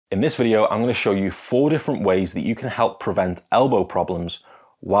In this video, I'm going to show you 4 different ways that you can help prevent elbow problems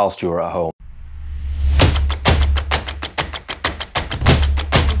whilst you're at home.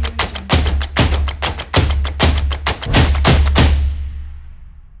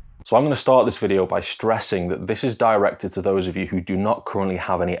 So I'm going to start this video by stressing that this is directed to those of you who do not currently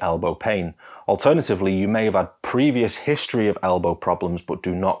have any elbow pain. Alternatively, you may have had previous history of elbow problems but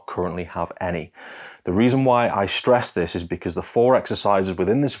do not currently have any. The reason why I stress this is because the 4 exercises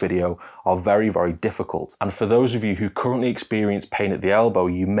within this video are very, very difficult. And for those of you who currently experience pain at the elbow,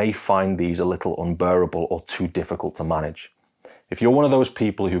 you may find these a little unbearable or too difficult to manage. If you're one of those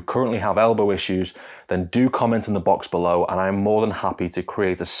people who currently have elbow issues, then do comment in the box below and I'm more than happy to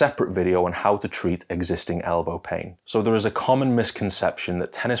create a separate video on how to treat existing elbow pain. So there is a common misconception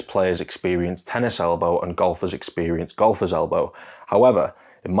that tennis players experience tennis elbow and golfers experience golfer's elbow. However,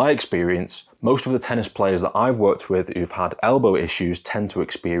 in my experience, most of the tennis players that I've worked with who've had elbow issues tend to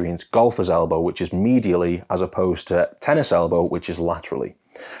experience golfer's elbow, which is medially, as opposed to tennis elbow, which is laterally.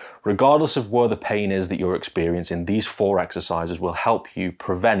 Regardless of where the pain is that you're experiencing, these 4 exercises will help you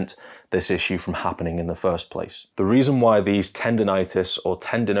prevent this issue from happening in the first place. The reason why these tendinitis or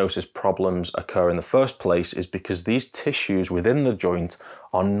tendinosis problems occur in the first place is because these tissues within the joint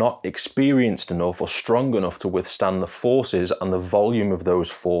are not experienced enough or strong enough to withstand the forces and the volume of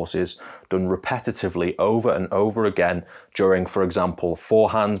those forces done repetitively over and over again during, for example,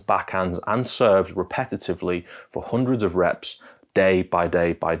 forehands, backhands and serves repetitively for hundreds of reps, day by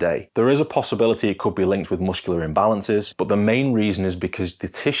day by day. There is a possibility it could be linked with muscular imbalances, but the main reason is because the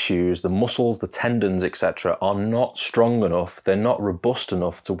tissues, the muscles, the tendons, etc. are not strong enough, they're not robust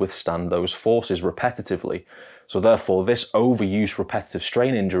enough to withstand those forces repetitively. So therefore, this overuse repetitive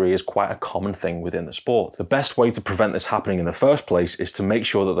strain injury is quite a common thing within the sport. The best way to prevent this happening in the first place is to make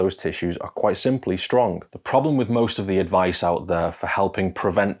sure that those tissues are quite simply strong. The problem with most of the advice out there for helping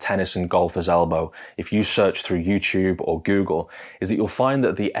prevent tennis and golfer's elbow, if you search through YouTube or Google, is that you'll find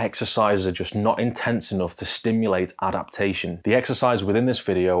that the exercises are just not intense enough to stimulate adaptation. The exercises within this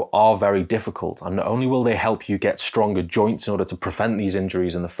video are very difficult, and not only will they help you get stronger joints in order to prevent these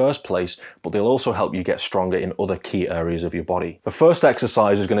injuries in the first place, but they'll also help you get stronger in other key areas of your body. The first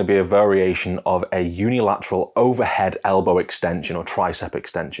exercise is going to be a variation of a unilateral overhead elbow extension or tricep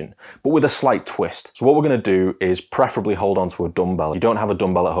extension, but with a slight twist. So what we're going to do is preferably hold on to a dumbbell. If you don't have a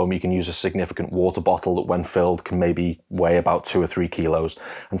dumbbell at home, you can use a significant water bottle that when filled can maybe weigh about 2 or 3 kilos.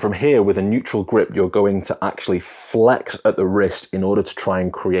 And from here, with a neutral grip, you're going to actually flex at the wrist in order to try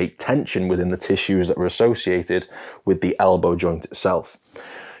and create tension within the tissues that are associated with the elbow joint itself.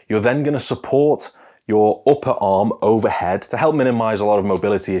 You're then going to support your upper arm overhead. To help minimize a lot of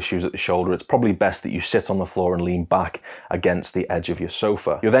mobility issues at the shoulder, it's probably best that you sit on the floor and lean back against the edge of your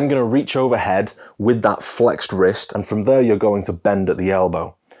sofa. You're then going to reach overhead with that flexed wrist, and from there you're going to bend at the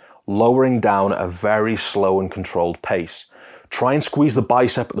elbow, lowering down at a very slow and controlled pace. Try and squeeze the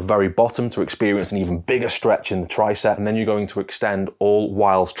bicep at the very bottom to experience an even bigger stretch in the tricep, and then you're going to extend all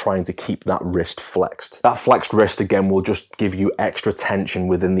whilst trying to keep that wrist flexed. That flexed wrist again will just give you extra tension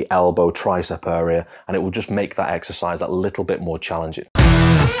within the elbow tricep area, and it will just make that exercise that little bit more challenging.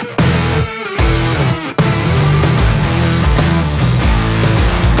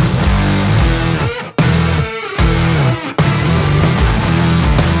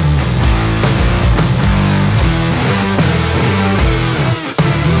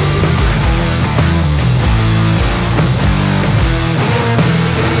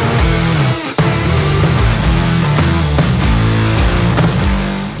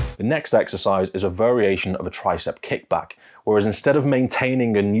 The next exercise is a variation of a tricep kickback, whereas instead of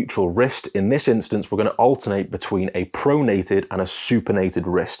maintaining a neutral wrist, in this instance we're going to alternate between a pronated and a supinated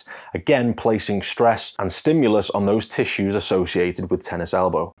wrist, again placing stress and stimulus on those tissues associated with tennis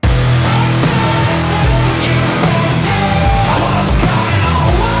elbow.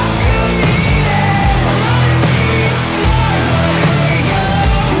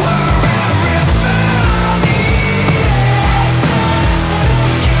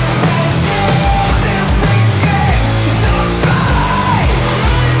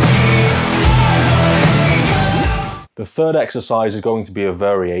 The third exercise is going to be a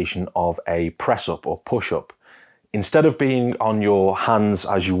variation of a press-up or push-up. Instead of being on your hands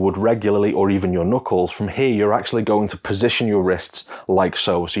as you would regularly, or even your knuckles, from here you're actually going to position your wrists like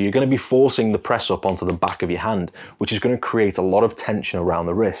so. So you're going to be forcing the press up onto the back of your hand, which is going to create a lot of tension around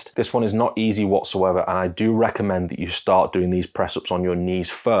the wrist. This one is not easy whatsoever, and I do recommend that you start doing these press ups on your knees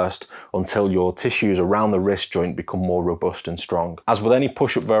first until your tissues around the wrist joint become more robust and strong. As with any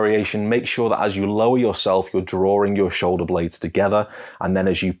push-up variation, make sure that as you lower yourself, you're drawing your shoulder blades together, and then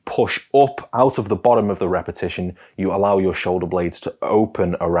as you push up out of the bottom of the repetition, you allow your shoulder blades to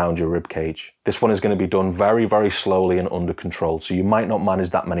open around your rib cage. This one is going to be done very, very slowly and under control, so you might not manage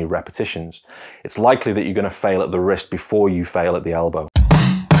that many repetitions. It's likely that you're going to fail at the wrist before you fail at the elbow.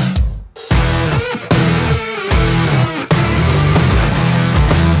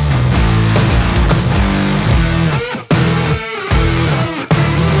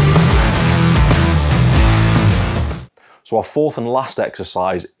 So our fourth and last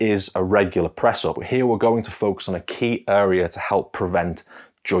exercise is a regular press up. Here we're going to focus on a key area to help prevent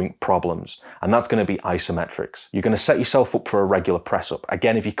joint problems, and that's going to be isometrics. You're going to set yourself up for a regular press up.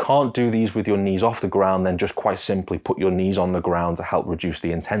 Again, if you can't do these with your knees off the ground, then just quite simply put your knees on the ground to help reduce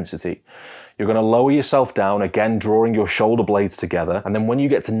the intensity. You're going to lower yourself down, again drawing your shoulder blades together, and then when you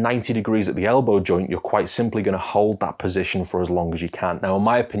get to 90 degrees at the elbow joint, you're quite simply going to hold that position for as long as you can. Now, in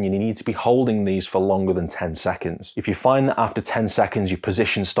my opinion, you need to be holding these for longer than 10 seconds. If you find that after 10 seconds your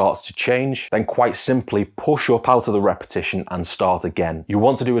position starts to change, then quite simply push up out of the repetition and start again. You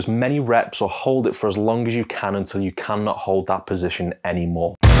want to do as many reps or hold it for as long as you can until you cannot hold that position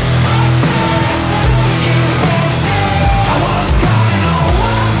anymore.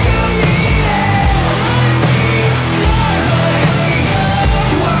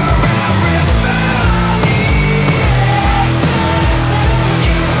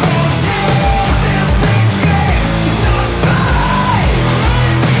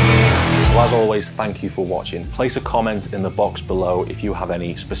 As always, thank you for watching. Place a comment in the box below if you have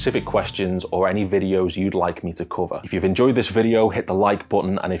any specific questions or any videos you'd like me to cover. If you've enjoyed this video, hit the like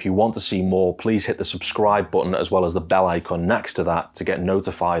button, and if you want to see more, please hit the subscribe button as well as the bell icon next to that to get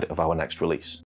notified of our next release.